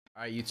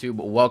Alright YouTube,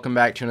 welcome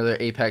back to another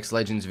Apex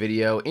Legends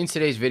video. In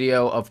today's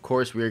video, of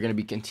course, we are going to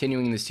be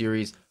continuing the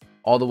series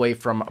all the way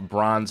from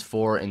Bronze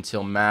 4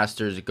 until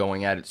Masters,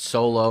 going at it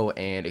solo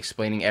and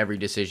explaining every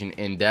decision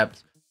in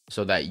depth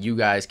so that you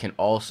guys can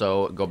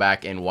also go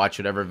back and watch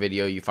whatever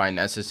video you find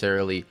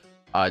necessarily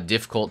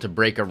difficult to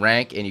break a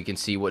rank, and you can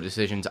see what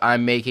decisions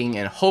I'm making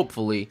and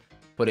hopefully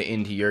put it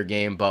into your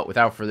game. But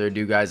without further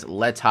ado, guys,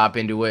 let's hop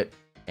into it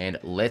and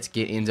let's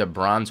get into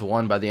Bronze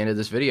 1 by the end of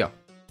this video.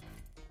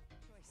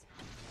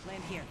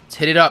 Let's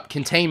hit it up.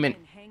 Containment.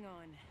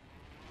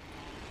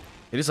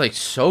 It is like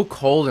so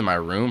cold in my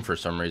room for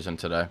some reason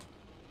today.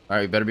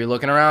 Alright, we better be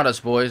looking around us,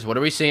 boys. What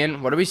are we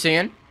seeing? What are we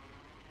seeing?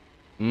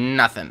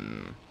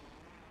 Nothing.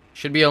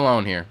 Should be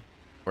alone here.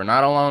 If we're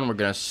not alone, we're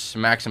gonna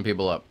smack some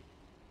people up.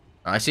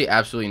 I see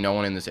absolutely no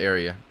one in this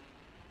area.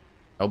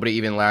 Nobody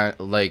even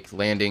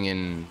landing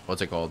in,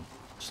 what's it called?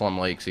 Slum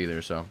Lakes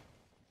either, so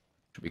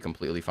should be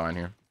completely fine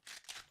here.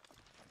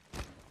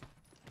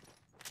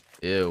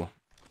 Ew.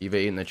 Eva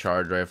 8 in the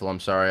charge rifle. I'm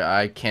sorry.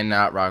 I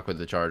cannot rock with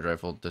the charge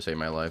rifle to save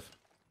my life.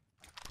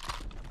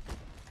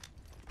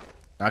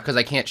 Not because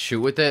I can't shoot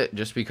with it,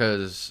 just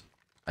because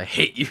I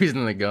hate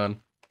using the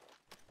gun.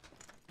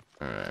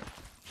 Alright.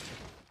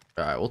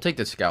 Alright, we'll take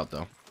the scout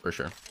though, for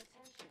sure.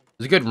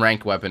 It's a good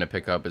ranked weapon to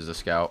pick up as a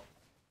scout.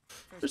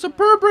 There's a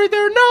perp right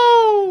there.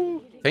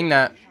 No! Ping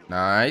that.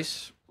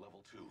 Nice.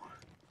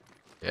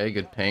 Okay,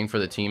 good ping for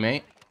the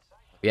teammate.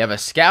 We have a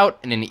scout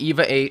and an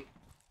Eva 8.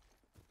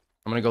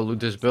 I'm gonna go loot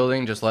this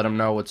building. Just let them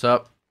know what's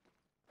up.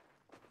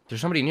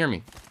 There's somebody near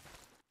me.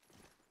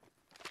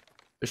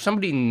 There's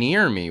somebody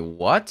near me.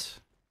 What?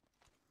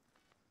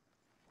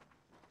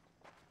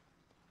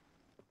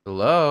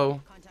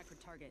 Hello?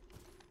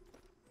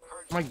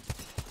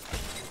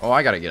 Oh,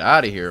 I gotta get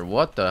out of here.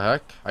 What the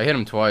heck? I hit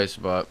him twice,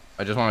 but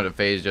I just wanted to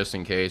phase just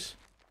in case.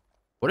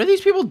 What are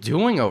these people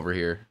doing over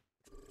here?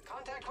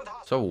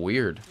 So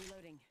weird.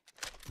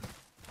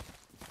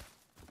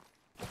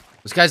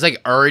 This guy's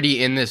like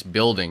already in this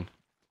building,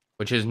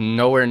 which is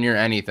nowhere near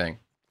anything.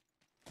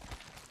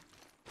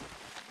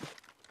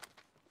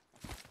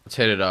 Let's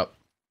hit it up.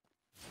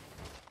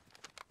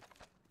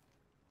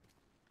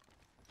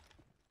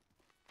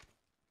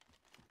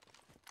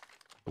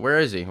 Where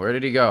is he? Where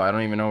did he go? I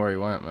don't even know where he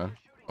went, man.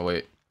 Oh,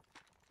 wait.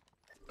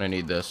 I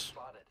need this.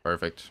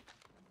 Perfect.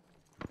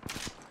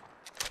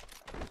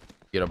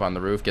 Get up on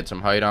the roof, get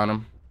some height on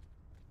him.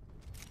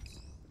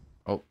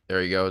 Oh,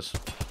 there he goes.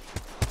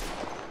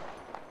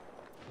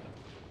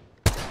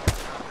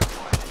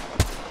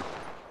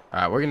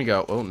 Alright, we're gonna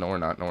go. Oh, no, we're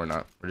not. No, we're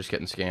not. We're just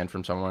getting scanned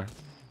from somewhere.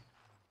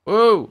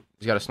 Whoa!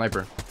 He's got a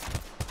sniper.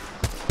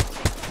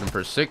 Him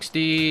for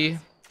 60.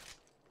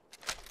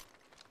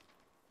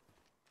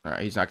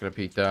 Alright, he's not gonna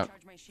peek that.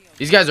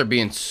 These guys are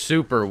being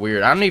super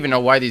weird. I don't even know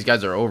why these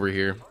guys are over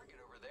here.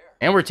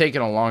 And we're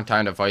taking a long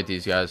time to fight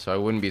these guys, so I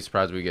wouldn't be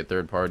surprised if we get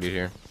third party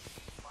here.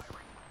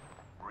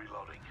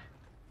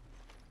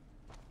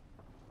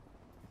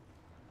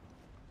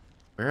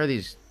 Where are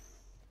these?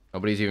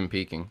 Nobody's even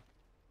peeking.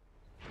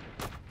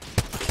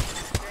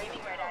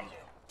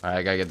 Alright,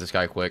 I gotta get this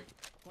guy quick.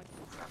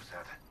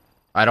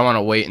 I don't want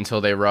to wait until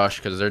they rush,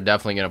 because they're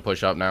definitely going to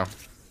push up now.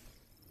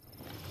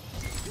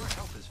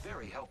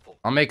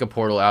 I'll make a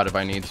portal out if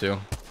I need to.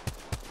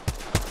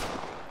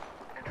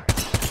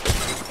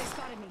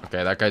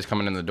 Okay, that guy's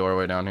coming in the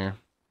doorway down here.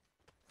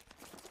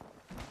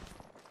 I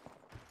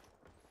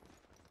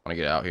want to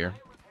get out here.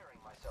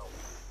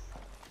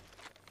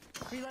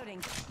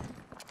 Reloading.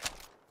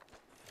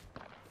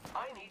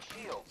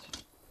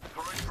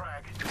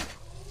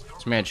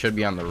 This man should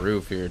be on the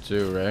roof here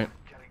too, right?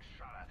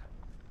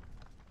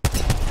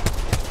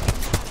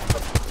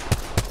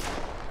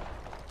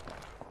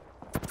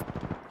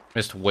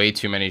 Missed way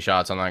too many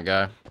shots on that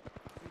guy.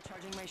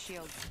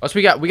 Plus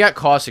we got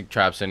caustic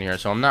traps in here,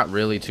 so I'm not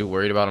really too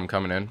worried about him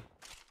coming in.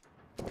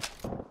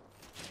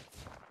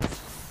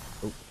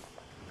 Oh.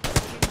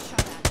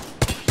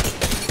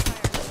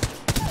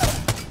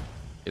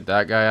 Get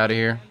that guy out of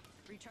here.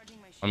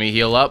 Let me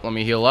heal up. Let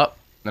me heal up.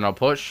 Then I'll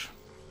push.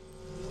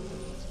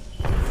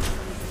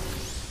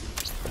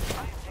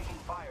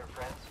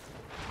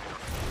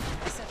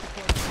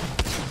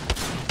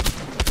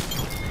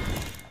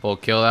 Full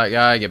kill that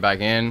guy, get back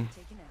in.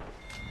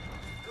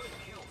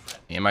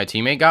 Me and my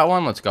teammate got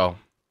one, let's go.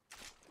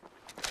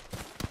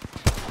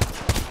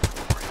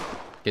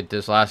 Get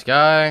this last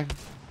guy.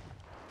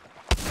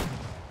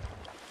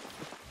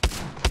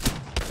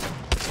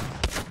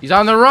 He's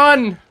on the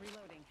run!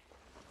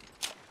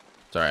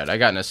 It's alright, I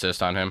got an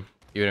assist on him.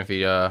 Even if he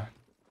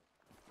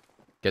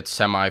gets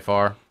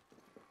semi-far.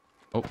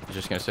 Oh, he's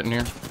just gonna sit in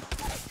here.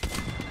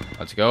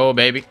 Let's go,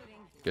 baby.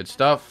 Good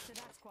stuff.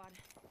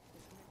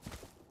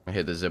 I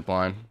hit the zip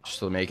line just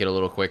to make it a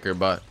little quicker,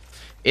 but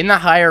in the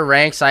higher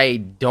ranks I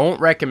don't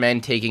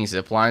recommend taking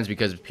zip lines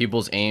because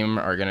people's aim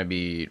are going to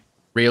be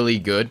really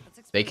good.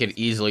 They could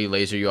easily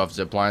laser you off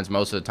zip lines.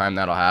 Most of the time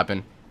that'll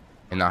happen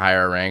in the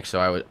higher ranks, so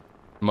I would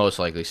most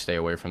likely stay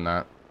away from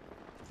that.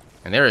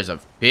 And there is a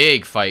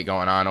big fight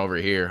going on over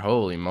here.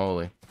 Holy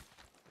moly.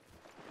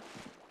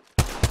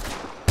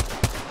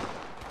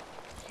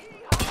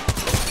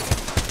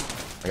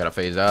 I gotta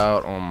phase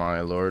out. Oh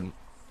my lord.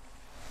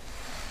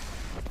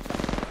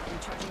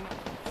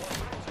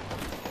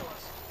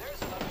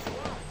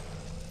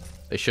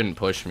 They shouldn't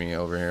push me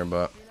over here,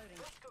 but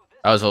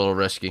that was a little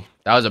risky.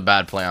 That was a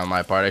bad play on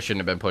my part. I shouldn't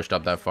have been pushed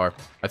up that far.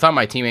 I thought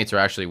my teammates were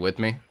actually with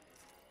me.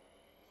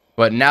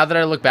 But now that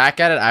I look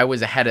back at it, I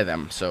was ahead of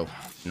them. So,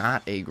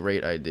 not a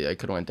great idea. I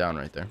could have went down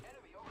right there.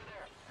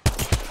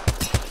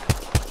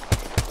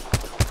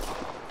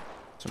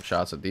 Some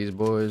shots at these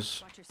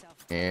boys.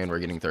 And we're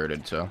getting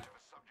thirded, so.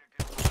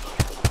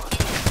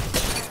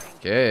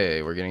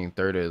 Okay, we're getting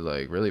thirded,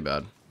 like, really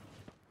bad.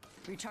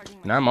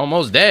 And I'm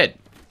almost dead.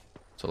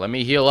 So let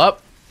me heal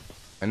up.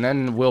 And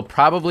then we'll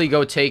probably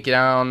go take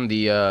down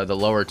the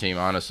lower team,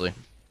 honestly.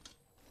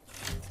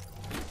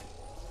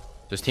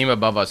 This team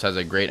above us has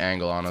a great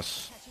angle on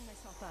us.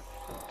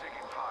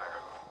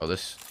 Oh,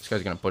 this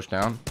guy's gonna push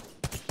down.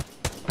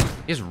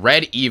 He's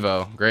red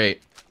Evo.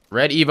 Great.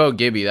 Red Evo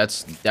Gibby.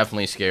 That's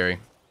definitely scary.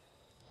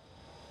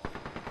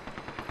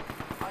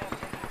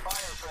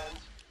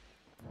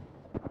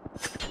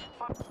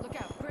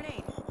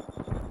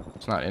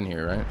 It's not in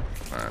here, right?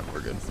 Alright,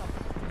 we're good.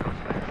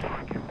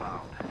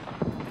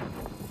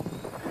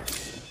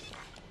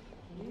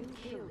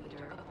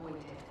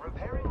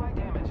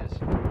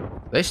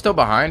 Are they still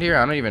behind here?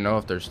 I don't even know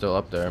if they're still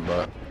up there,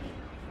 but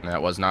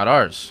that was not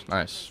ours.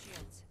 Nice.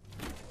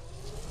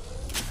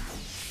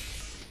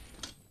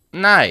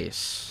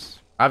 Nice.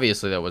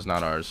 Obviously, that was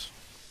not ours.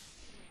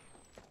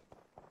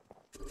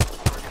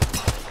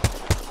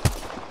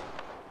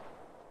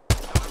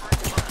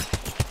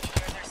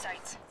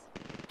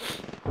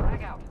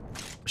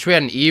 Wish we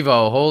had an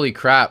Evo. Holy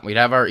crap. We'd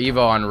have our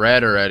Evo on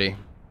red already.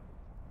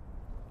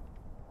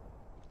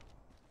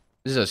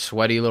 This is a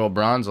sweaty little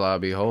bronze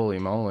lobby. Holy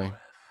moly.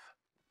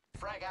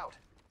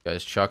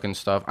 Guys chucking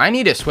stuff. I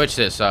need to switch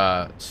this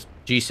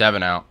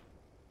G7 out.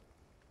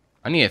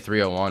 I need a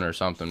 301 or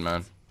something,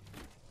 man.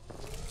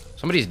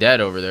 Somebody's dead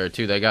over there,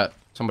 too. They got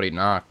somebody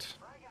knocked.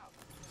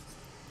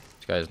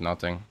 This guy is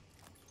nothing.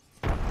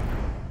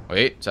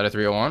 Wait, is that a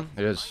 301?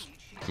 It is.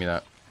 Give me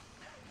that.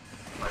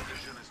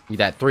 Give me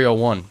that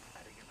 301.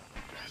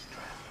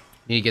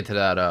 Need to get to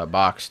that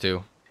box,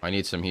 too. I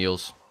need some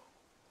heals.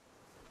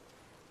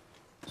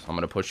 So I'm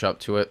going to push up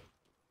to it.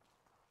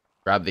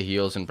 Grab the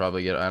heals and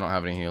probably get... I don't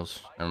have any heals.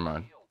 Never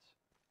mind.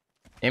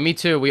 And me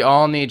too. We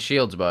all need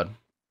shields, bud.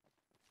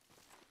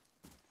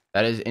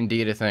 That is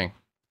indeed a thing.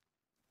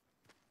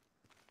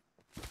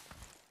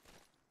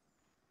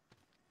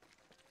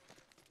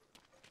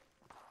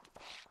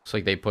 Looks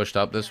like they pushed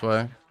up this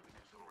way.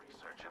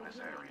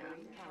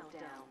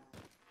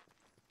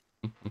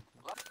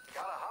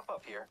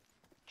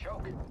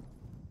 Let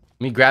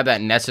me grab that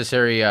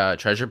necessary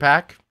treasure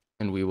pack,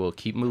 and we will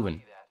keep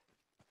moving.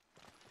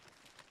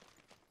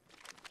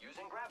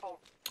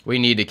 We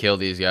need to kill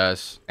these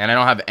guys. And I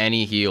don't have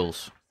any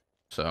heals.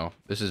 So,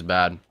 this is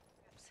bad.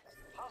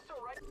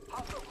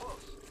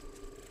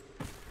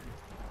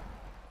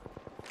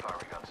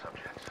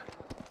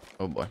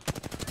 Oh boy.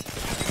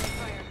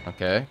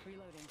 Okay.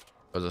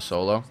 Was a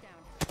solo.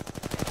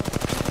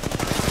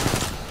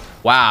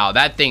 Wow,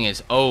 that thing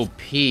is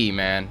OP,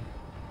 man.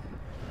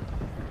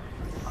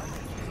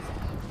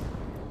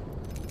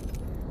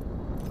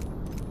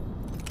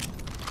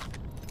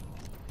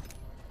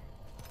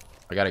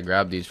 I gotta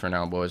grab these for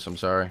now, boys. I'm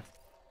sorry.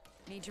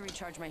 Need to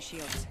recharge my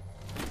shields.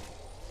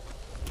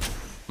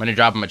 I'm gonna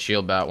drop him a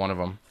shield bat, one of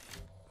them.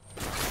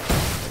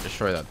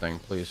 Destroy that thing,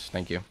 please.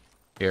 Thank you.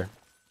 Here.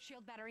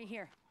 Shield battery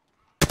here.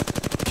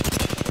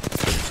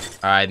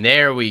 Alright,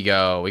 there we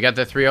go. We got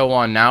the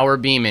 301. Now we're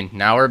beaming.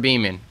 Now we're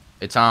beaming.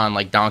 It's on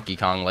like Donkey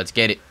Kong. Let's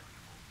get it.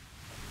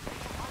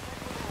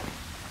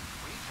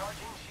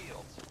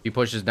 He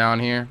pushes down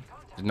here.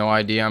 There's no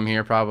idea I'm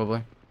here,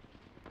 probably.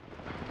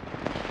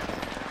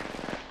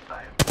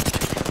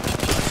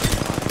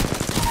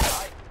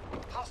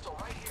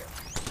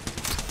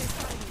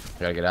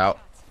 We gotta get out.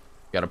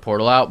 We gotta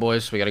portal out,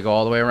 boys. We gotta go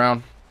all the way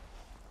around.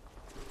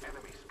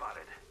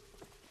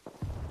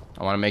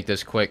 I want to make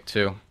this quick,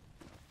 too.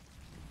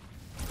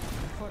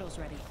 Portal's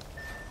ready.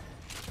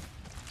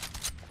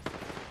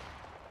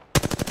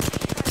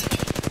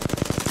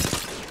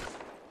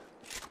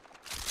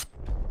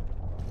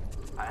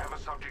 I have a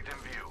subject in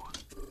view.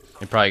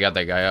 You probably got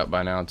that guy up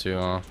by now, too,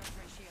 huh?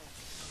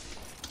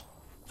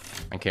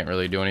 I can't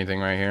really do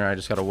anything right here. I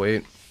just gotta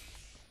wait.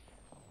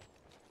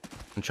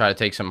 And try to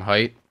take some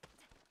height.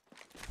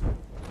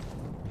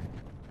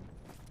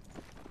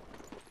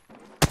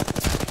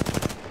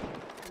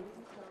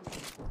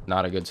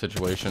 Not a good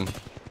situation.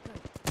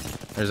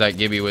 There's that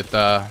Gibby with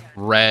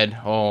red.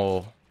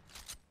 Oh.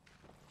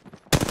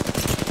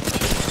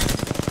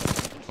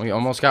 We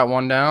almost got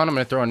one down. I'm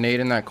gonna throw a nade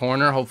in that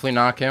corner. Hopefully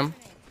knock him.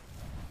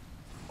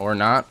 Or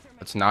not.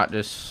 It's not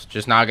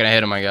just not gonna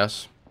hit him, I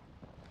guess.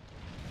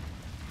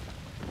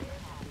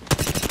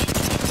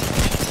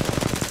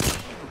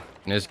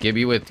 And this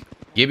Gibby with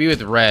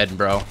red,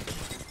 bro.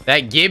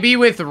 That Gibby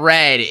with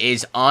red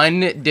is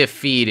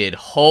undefeated.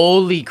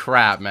 Holy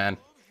crap, man.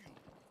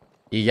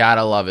 You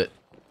gotta love it.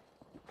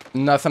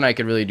 nothing I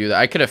could really do. That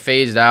I could have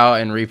phased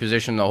out and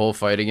repositioned the whole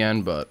fight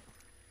again, but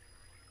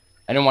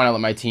I didn't want to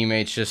let my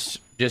teammates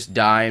just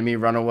die and me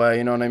run away.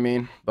 You know what I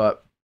mean?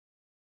 But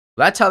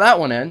that's how that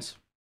one ends.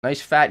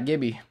 Nice fat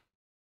Gibby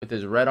with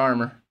his red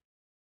armor.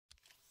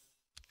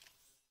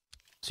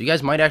 So you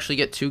guys might actually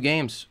get 2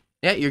 games.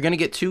 Yeah, you're gonna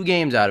get 2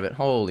 games out of it.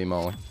 Holy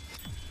moly,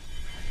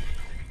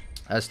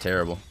 that's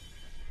terrible.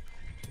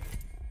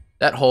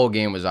 That whole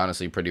game was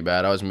honestly pretty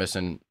bad. I was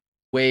missing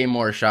way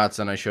more shots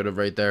than I should have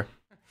right there.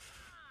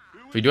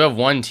 If we do have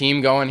one team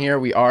going here,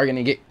 we are going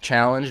to get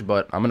challenged,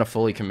 but I'm going to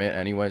fully commit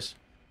anyways.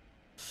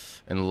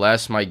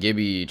 Unless my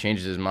Gibby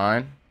changes his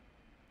mind.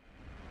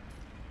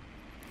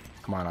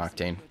 Come on,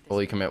 Octane.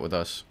 Fully commit with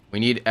us.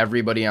 We need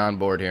everybody on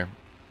board here.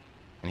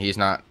 And he's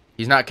not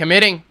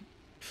committing.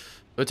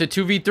 It's a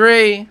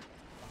 2v3.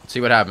 Let's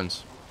see what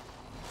happens.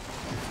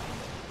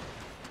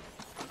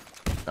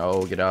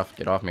 Oh, get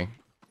off me.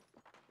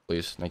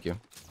 Please, thank you.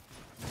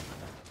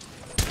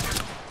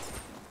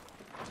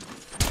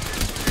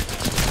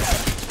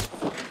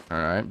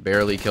 Alright,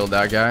 barely killed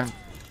that guy.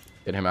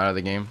 Get him out of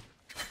the game.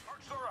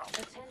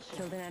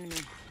 Killed an enemy.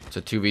 It's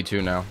a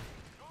 2v2 now.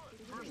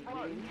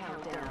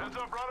 Heads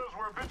up, runners.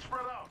 We're a bit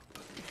spread out.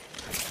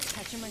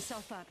 Catching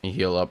myself up. Let me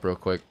heal up real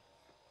quick.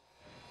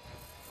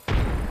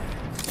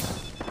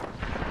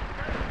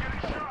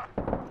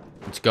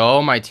 Let's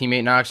go. My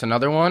teammate knocks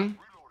another one.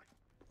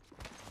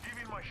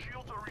 Giving my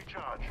shield to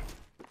recharge.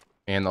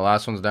 And the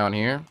last one's down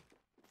here.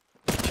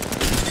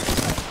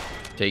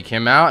 Take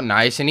him out.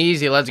 Nice and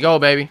easy. Let's go,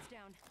 baby.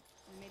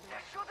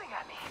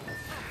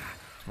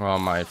 Oh,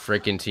 my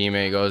freaking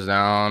teammate goes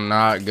down.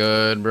 Not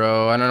good,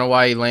 bro. I don't know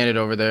why he landed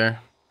over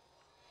there.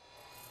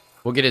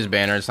 We'll get his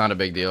banner. It's not a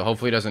big deal.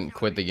 Hopefully he doesn't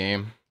quit the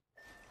game.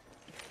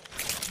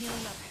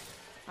 Healing up.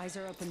 Eyes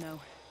are open though.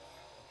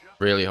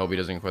 Really hope he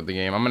doesn't quit the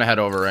game. I'm going to head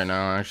over right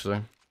now,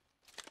 actually.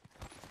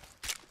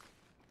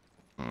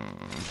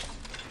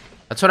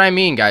 That's what I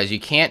mean, guys. You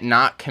can't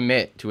not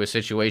commit to a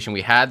situation.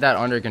 We had that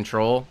under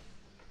control.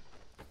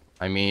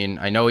 I mean,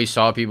 I know he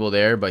saw people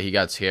there, but he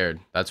got scared.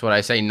 That's what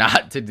I say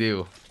not to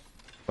do.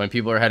 When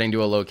people are heading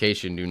to a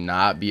location, do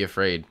not be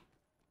afraid.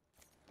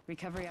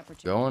 Recovery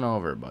opportunity. Going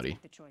over, buddy.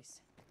 The choice.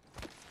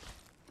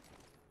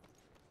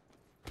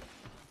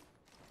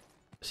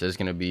 This is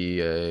going to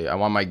be a... I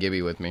want my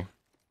Gibby with me.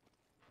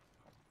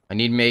 I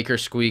need Maker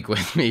Squeak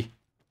with me.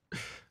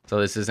 So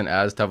this isn't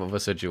as tough of a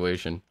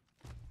situation.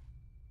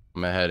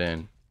 I'm going to head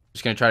in.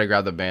 Just going to try to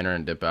grab the banner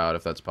and dip out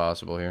if that's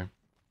possible here.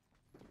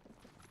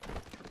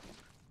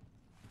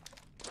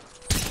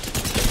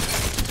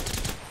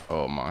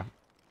 Oh my.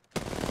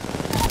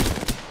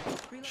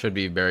 Should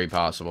be very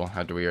possible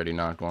after we already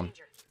knocked one.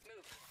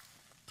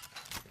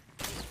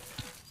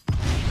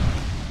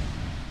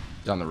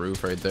 He's on the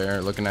roof right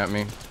there looking at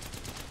me.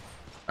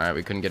 Alright,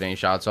 we couldn't get any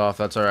shots off.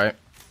 That's alright.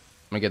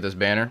 I'm gonna get this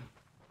banner.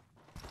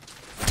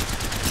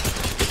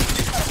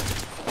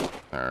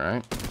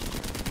 Alright.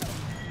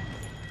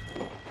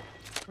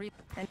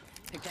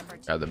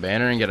 Grab the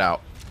banner and get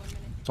out.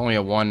 It's only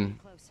a one.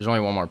 There's only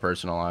one more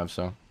person alive,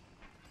 so.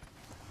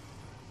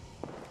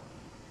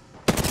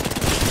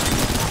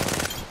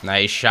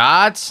 Nice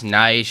shots.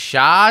 Nice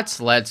shots.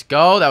 Let's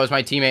go. That was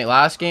my teammate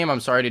last game. I'm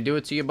sorry to do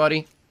it to you,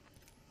 buddy.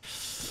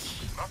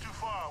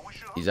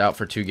 He's out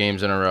for 2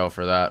 games in a row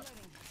for that.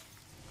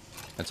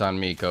 That's on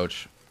me,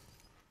 coach.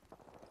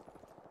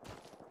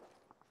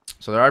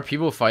 So there are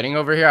people fighting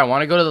over here. I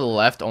want to go to the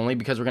left only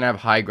because we're going to have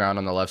high ground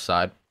on the left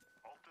side.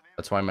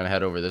 That's why I'm going to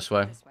head over this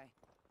way. And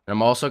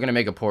I'm also going to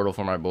make a portal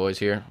for my boys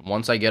here.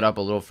 Once I get up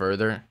a little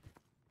further,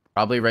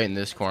 probably right in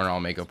this corner,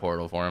 I'll make a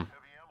portal for him.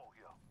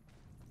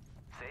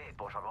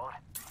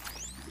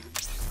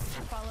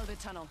 Follow the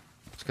tunnel.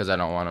 It's because I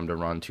don't want him to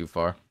run too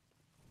far.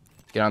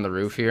 Get on the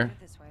roof here.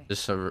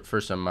 Just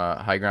for some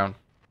high ground.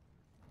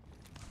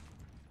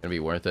 Gonna be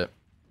worth it.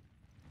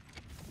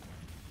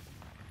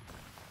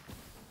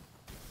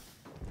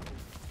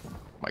 Oh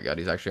my god,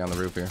 he's actually on the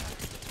roof here.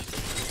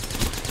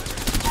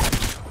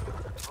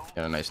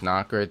 Got a nice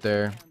knock right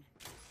there.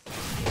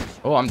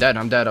 Oh, I'm dead.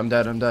 I'm dead. I'm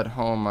dead. I'm dead.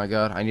 Oh my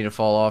god, I need to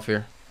fall off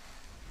here.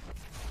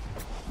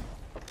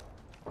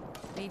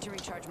 Need to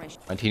recharge my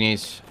My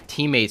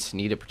teammates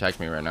need to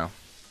protect me right now.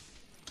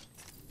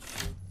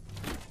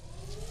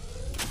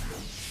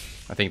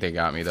 I think they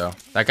got me though.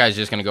 That guy's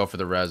just gonna go for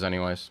the res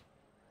anyways.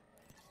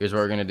 Here's what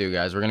we're gonna do,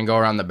 guys. We're gonna go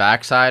around the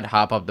back side,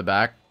 hop up the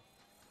back.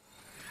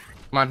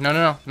 Come on,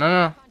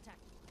 no.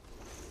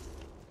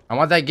 I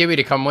want that Gibby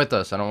to come with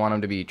us. I don't want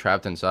him to be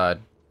trapped inside.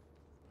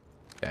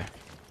 Okay.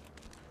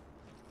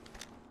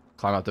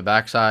 Climb up the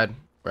back side.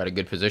 We're at a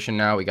good position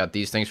now. We got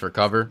these things for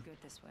cover. Good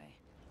this way.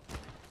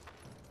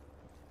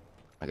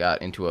 I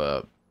got into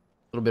a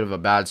little bit of a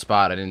bad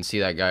spot. I didn't see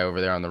that guy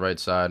over there on the right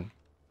side.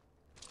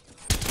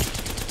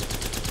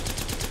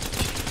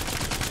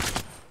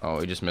 Oh,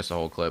 we just missed the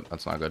whole clip.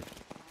 That's not good.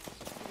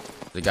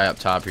 There's a guy up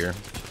top here.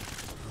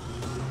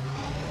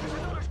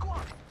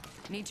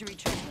 Need to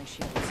recharge my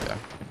shields. Okay.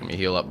 Let me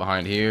heal up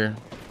behind here.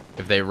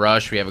 If they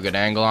rush, we have a good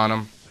angle on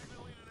them.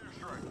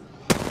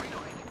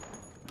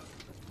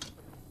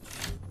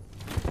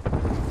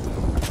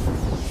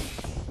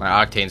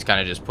 My Octane's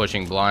kind of just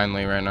pushing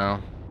blindly right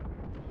now.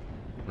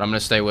 But I'm going to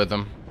stay with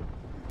him.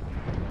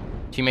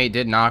 Teammate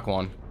did knock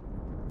one.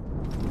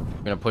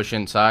 I'm going to push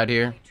inside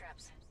here.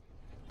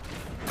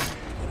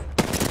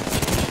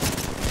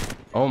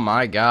 Oh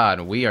my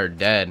god, we are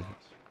dead.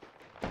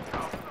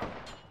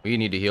 We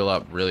need to heal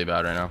up really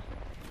bad right now.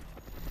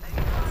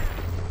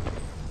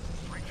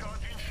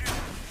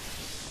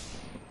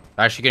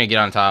 Actually going to get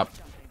on top.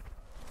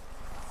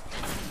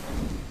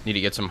 Need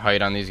to get some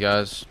height on these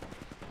guys.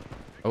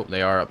 Oh,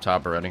 they are up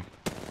top already.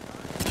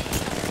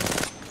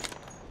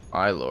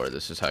 My lord,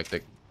 this is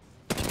hectic.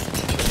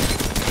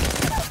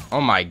 Oh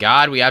my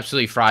god, we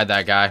absolutely fried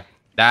that guy.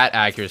 That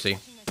accuracy.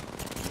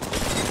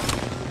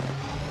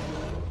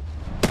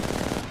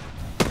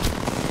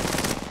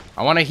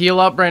 I want to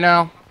heal up right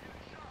now.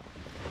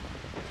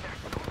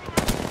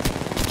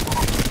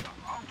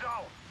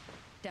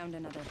 Downed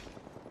another.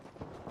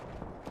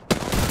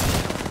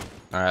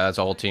 Alright, that's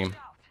a whole team.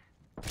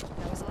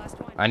 That was the last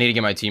one. I need to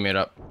get my teammate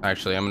up.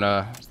 Actually, I'm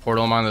gonna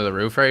portal him onto the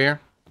roof right here.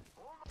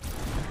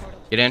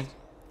 Get in.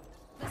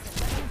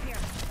 Listen, let me here.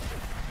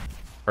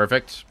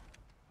 Perfect.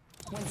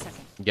 1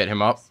 second. Get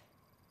him up.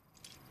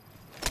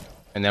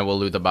 And then we'll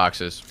loot the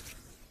boxes.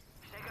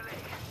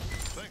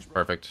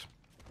 Perfect.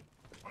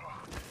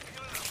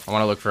 I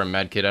want to look for a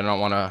med kit. I don't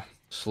want to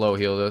slow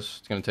heal this.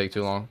 It's going to take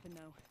too long. But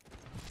no.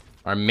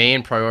 Our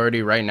main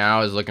priority right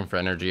now is looking for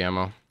energy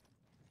ammo.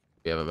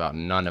 We have about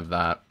none of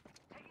that.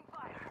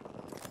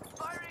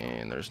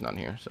 And there's none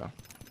here, so.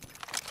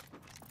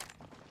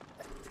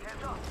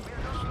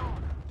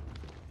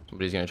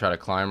 Somebody's going to try to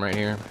climb right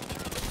here.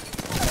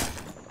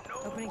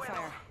 Opening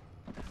fire.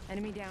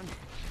 Enemy down.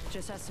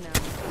 Just us now.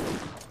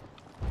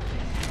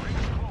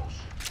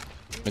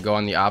 I'm going to go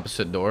on the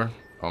opposite door.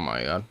 Oh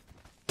my god.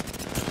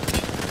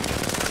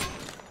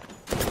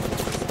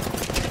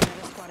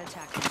 Another squad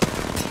attacking.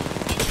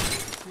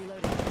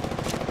 Reloading.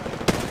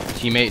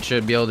 Teammate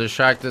should be able to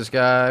distract this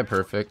guy.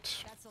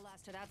 Perfect. That's the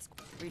last of that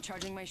squad.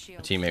 Recharging my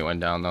shield. Teammate went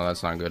down though.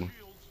 That's not good.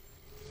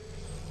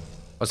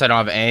 Plus, I don't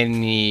have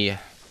any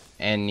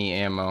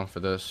ammo for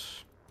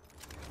this.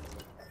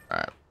 All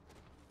right.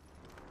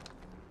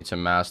 Need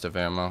some Mastiff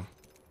ammo.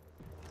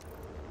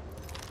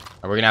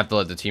 We're gonna have to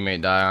let the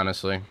teammate die,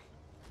 honestly.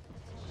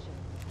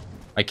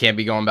 I can't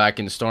be going back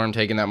in Storm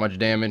taking that much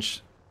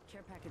damage.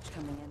 Care package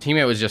coming in.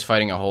 Teammate was just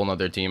fighting a whole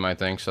nother team, I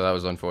think, so that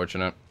was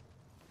unfortunate.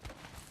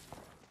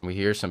 We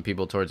hear some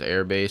people towards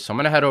airbase, so I'm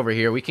gonna head over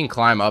here. We can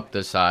climb up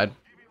this side.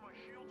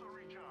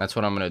 That's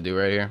what I'm gonna do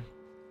right here.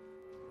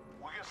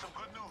 We get some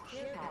good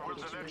news.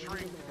 Where's the next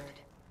ring?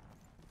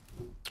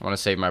 I want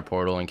to save my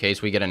portal in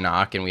case we get a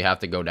knock and we have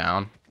to go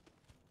down. I'm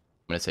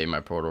gonna save my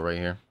portal right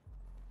here.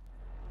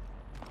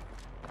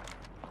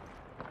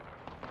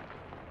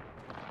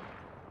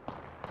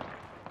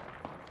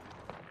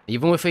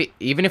 Even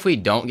if we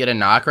don't get a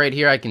knock right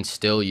here, I can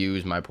still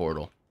use my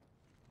portal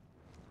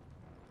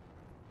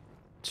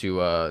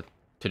to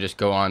just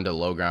go on to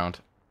low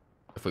ground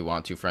if we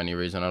want to for any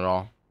reason at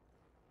all.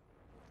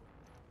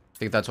 I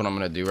think that's what I'm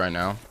gonna do right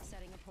now.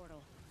 Setting a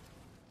portal.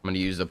 I'm gonna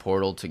use the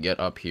portal to get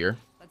up here.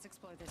 Let's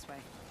explore this way.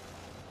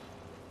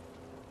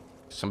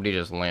 Somebody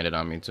just landed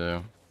on me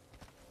too.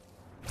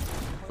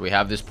 We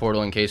have this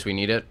portal in case we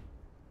need it.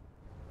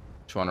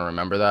 Just want to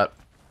remember that.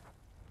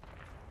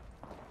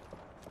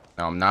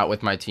 Now I'm not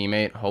with my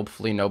teammate.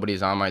 Hopefully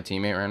nobody's on my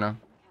teammate right now.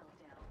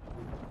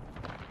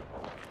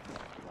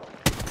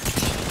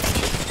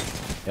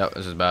 Yep,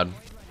 this is bad.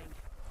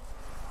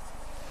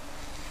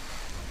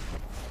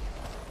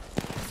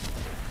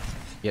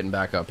 Getting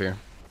back up here.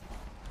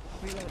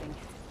 Reloading.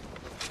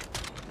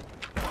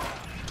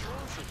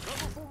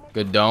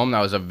 Good dome.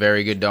 That was a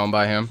very good dome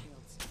by him.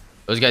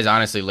 Those guys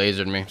honestly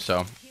lasered me,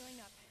 so Healing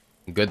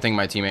up. good thing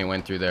my teammate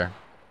went through there.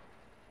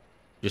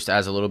 Just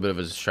as a little bit of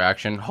a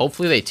distraction.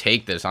 Hopefully they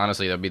take this.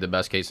 Honestly, that'd be the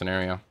best case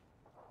scenario.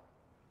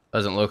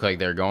 Doesn't look like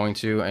they're going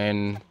to,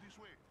 and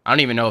I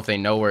don't even know if they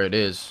know where it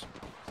is.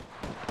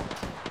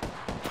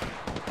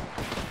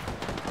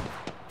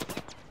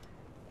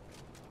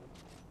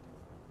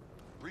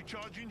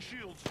 Recharging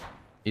shields.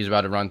 He's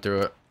about to run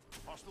through it.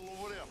 Hostile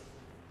over there.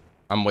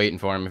 I'm waiting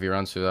for him if he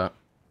runs through that.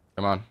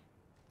 Come on.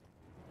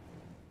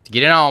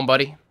 Get in on,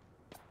 buddy.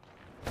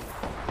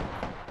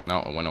 No,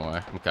 it went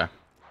away. Okay.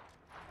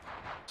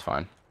 It's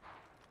fine.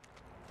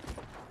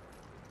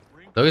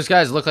 Those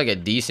guys look like a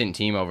decent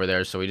team over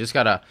there, so we just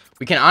gotta...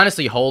 We can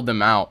honestly hold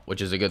them out,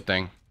 which is a good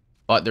thing.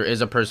 But there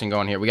is a person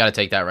going here. We gotta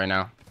take that right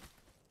now.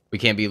 We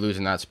can't be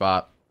losing that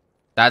spot.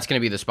 That's gonna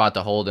be the spot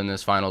to hold in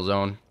this final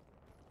zone.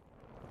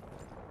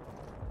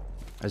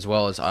 As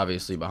well as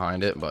obviously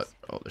behind it, but...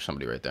 Oh, there's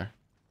somebody right there.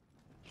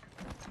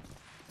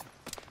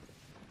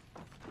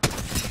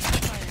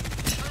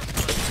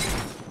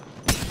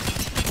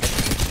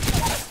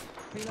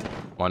 Reloading.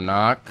 One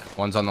knock.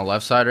 One's on the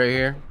left side right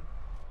here.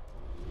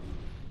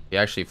 He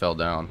actually fell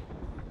down.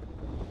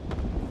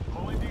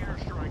 Calling the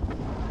airstrike.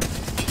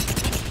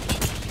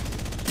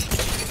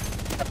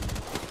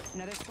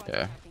 Another squad Okay.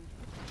 attacking.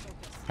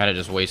 Focus. Kind of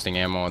just wasting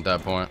ammo at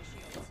that point.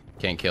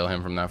 Can't kill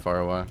him from that far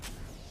away.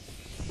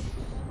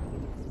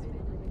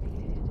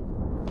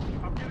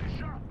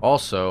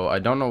 Also, I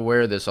don't know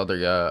where this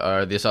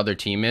other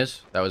team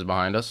is that was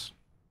behind us.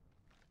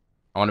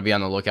 I want to be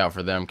on the lookout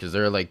for them because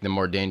they're like the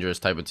more dangerous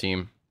type of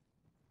team.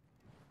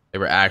 They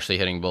were actually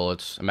hitting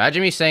bullets.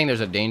 Imagine me saying there's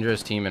a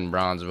dangerous team in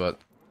bronze, but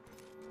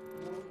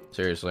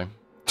seriously.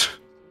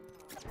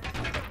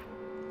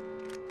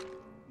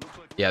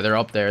 Yeah, they're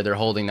up there. They're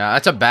holding that.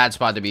 That's a bad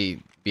spot to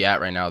be at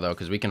right now, though,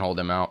 because we can hold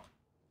them out.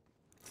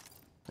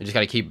 We just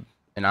got to keep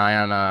an eye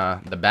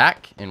on the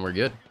back, and we're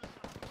good.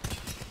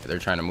 Yeah, they're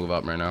trying to move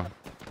up right now.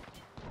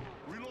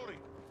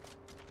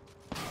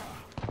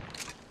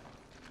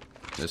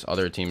 This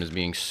other team is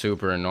being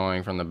super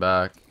annoying from the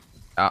back.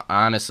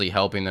 Honestly,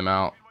 helping them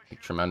out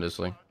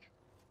tremendously.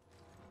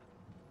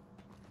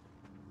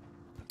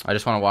 I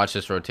just want to watch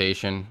this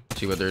rotation,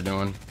 see what they're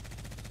doing.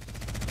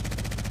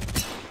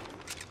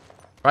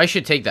 Probably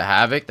should take the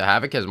Havoc. The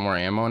Havoc has more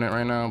ammo in it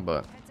right now,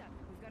 but...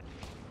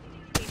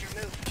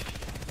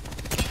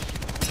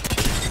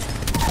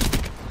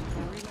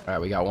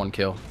 Alright, we got one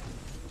kill.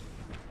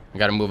 We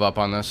got to move up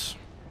on this.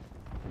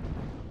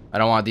 I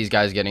don't want these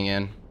guys getting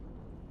in.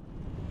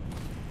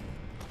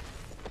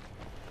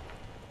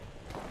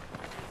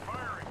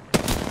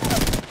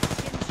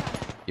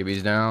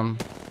 Gibby's down.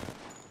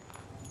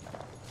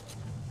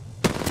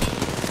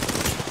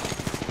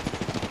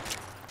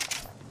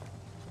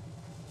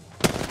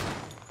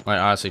 Might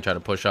honestly try to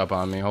push up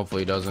on me.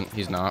 Hopefully he doesn't.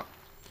 He's not.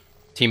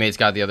 Teammates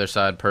got the other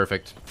side.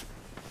 Perfect.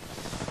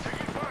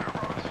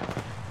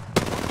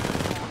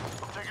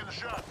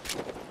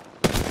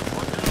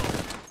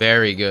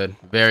 Very good.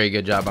 Very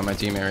good job on my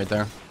teammate right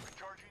there.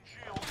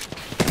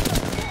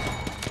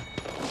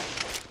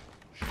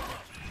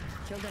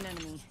 Killed an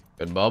enemy.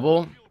 Good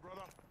bubble.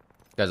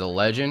 This guy's a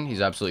legend.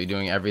 He's absolutely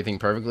doing everything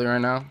perfectly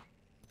right now.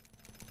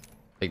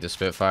 Take the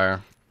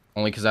Spitfire.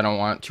 Only because I don't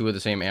want two of the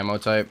same ammo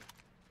type.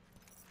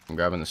 I'm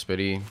grabbing the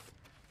Spitty.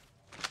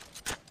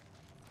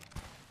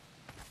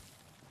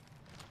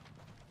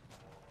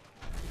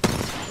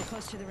 We're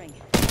close to the ring.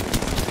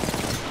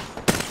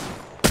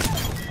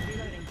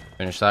 Reloading.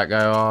 Finish that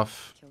guy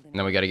off. And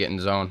then we got to get in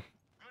zone.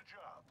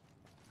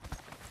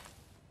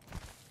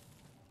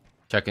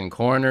 Checking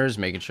corners,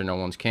 making sure no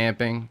one's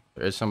camping.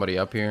 There is somebody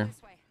up here.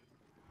 This way.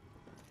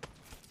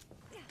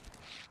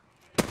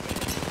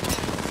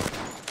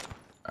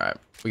 Alright,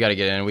 we got to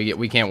get in.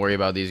 We can't worry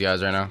about these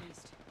guys right now.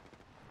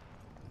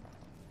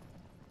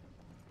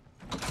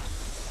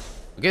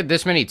 We get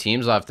this many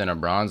teams left in a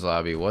bronze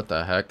lobby. What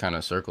the heck kind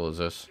of circle is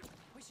this?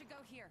 We should go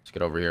here. Let's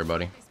get over here,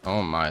 buddy.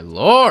 Oh my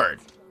lord.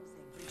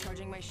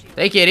 Recharging my shield.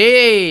 Take it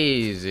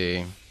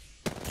easy.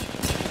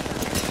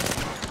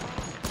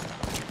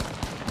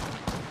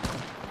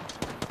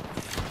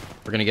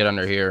 We're gonna get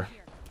under here.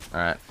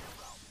 Alright.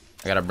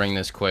 I gotta bring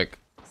this quick.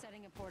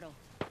 Setting a portal.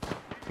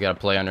 We gotta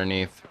play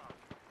underneath.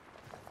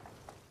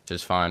 Which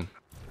is fine.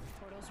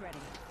 Portal's ready.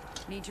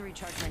 Need to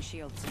recharge my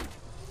shields.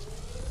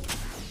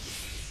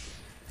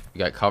 We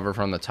got cover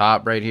from the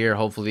top right here.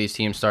 Hopefully these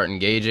teams start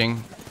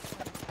engaging.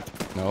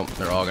 Nope,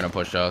 they're all gonna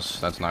push us.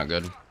 That's not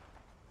good.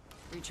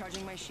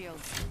 Recharging my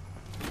shields.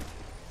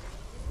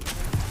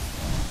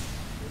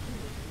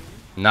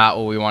 Not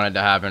what we wanted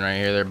to happen right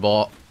here.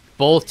 They're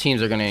both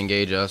teams are gonna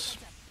engage us.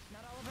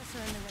 Not all of us are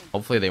in the ring.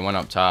 Hopefully they went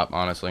up top,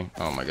 honestly.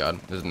 Oh my god,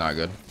 this is not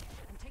good.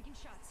 I'm taking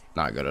shots.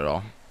 Not good at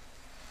all.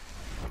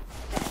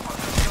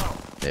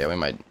 Yeah, we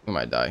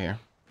might die here.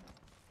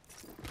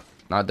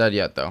 Not dead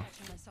yet though.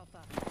 Catching myself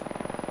up.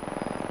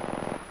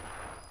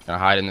 Gonna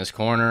hide in this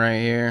corner right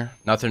here.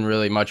 Nothing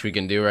really much we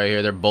can do right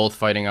here. They're both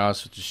fighting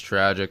us, which is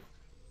tragic.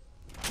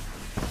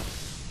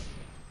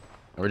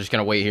 We're just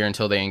gonna wait here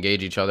until they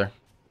engage each other.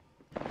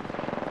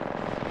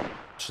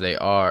 Which they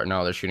are.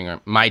 No, they're shooting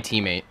my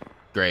teammate.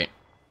 Great.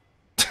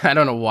 I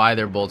don't know why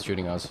they're both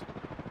shooting us.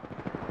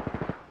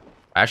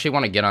 I actually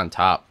want to get on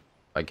top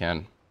if I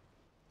can.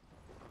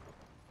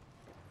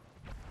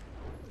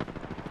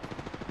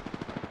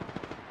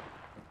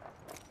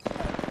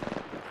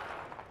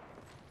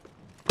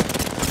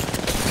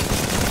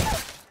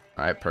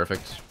 Alright,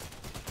 perfect.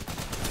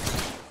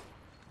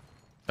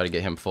 Gotta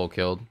get him full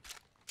killed.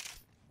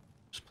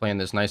 Just playing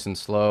this nice and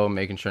slow,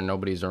 making sure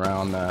nobody's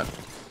around that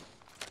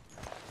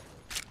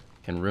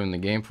can ruin the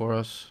game for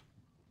us.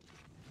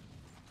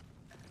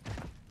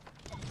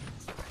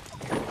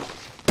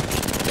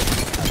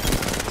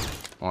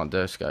 Want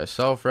this guy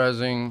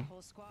self-resing.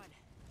 Whole squad.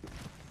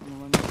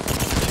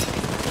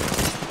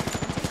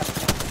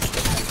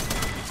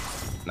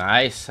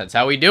 Nice. That's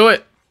how we do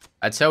it.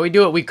 That's how we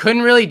do it. We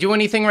couldn't really do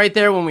anything right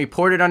there when we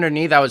poured it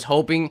underneath. I was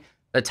hoping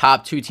the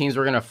top two teams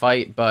were going to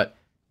fight, but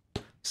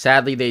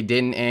sadly they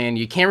didn't. And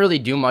you can't really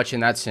do much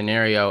in that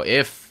scenario.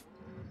 If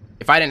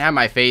I didn't have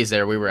my phase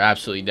there, we were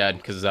absolutely dead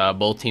because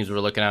both teams were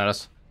looking at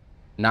us.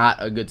 Not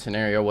a good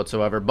scenario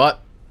whatsoever,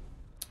 but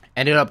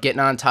ended up getting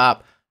on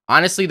top.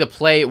 Honestly, the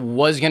play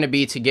was going to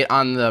be to get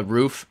on the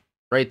roof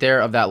right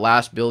there of that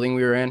last building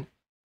we were in,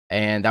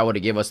 and that would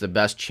have given us the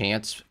best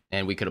chance,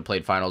 and we could have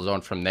played Final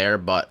Zone from there,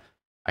 but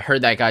I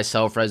heard that guy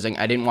self-resing.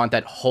 I didn't want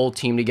that whole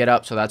team to get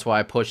up, so that's why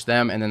I pushed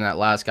them, and then that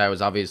last guy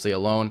was obviously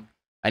alone.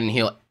 I didn't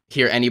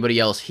hear anybody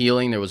else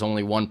healing. There was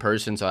only one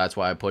person, so that's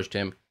why I pushed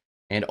him.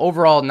 And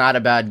overall, not a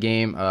bad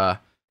game.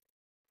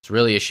 It's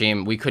really a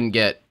shame we couldn't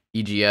get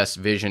EGS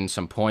Vision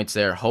some points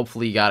there.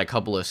 Hopefully, he got a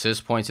couple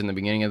assist points in the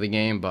beginning of the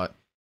game, but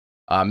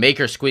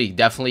Maker Squeak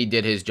definitely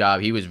did his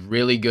job. He was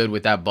really good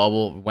with that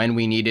bubble when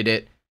we needed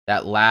it.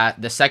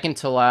 The second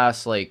to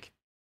last like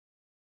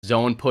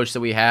zone push that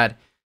we had,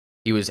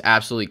 he was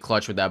absolutely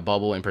clutch with that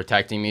bubble and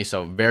protecting me.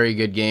 So very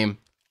good game.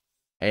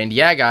 And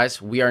yeah,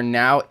 guys, we are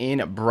now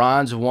in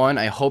Bronze 1.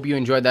 I hope you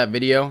enjoyed that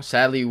video.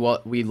 Sadly,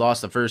 we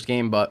lost the first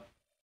game, but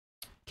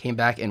came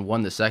back and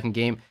won the second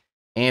game.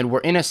 And we're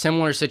in a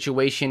similar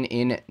situation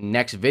in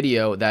next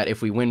video that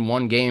if we win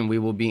one game, we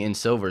will be in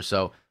silver.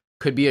 So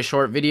could be a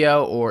short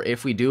video, or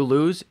if we do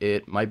lose,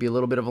 it might be a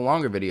little bit of a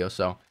longer video.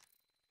 So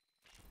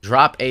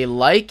drop a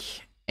like,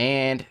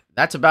 and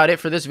that's about it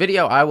for this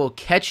video. I will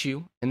catch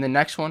you in the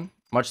next one.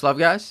 Much love,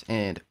 guys,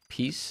 and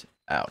peace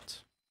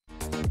out.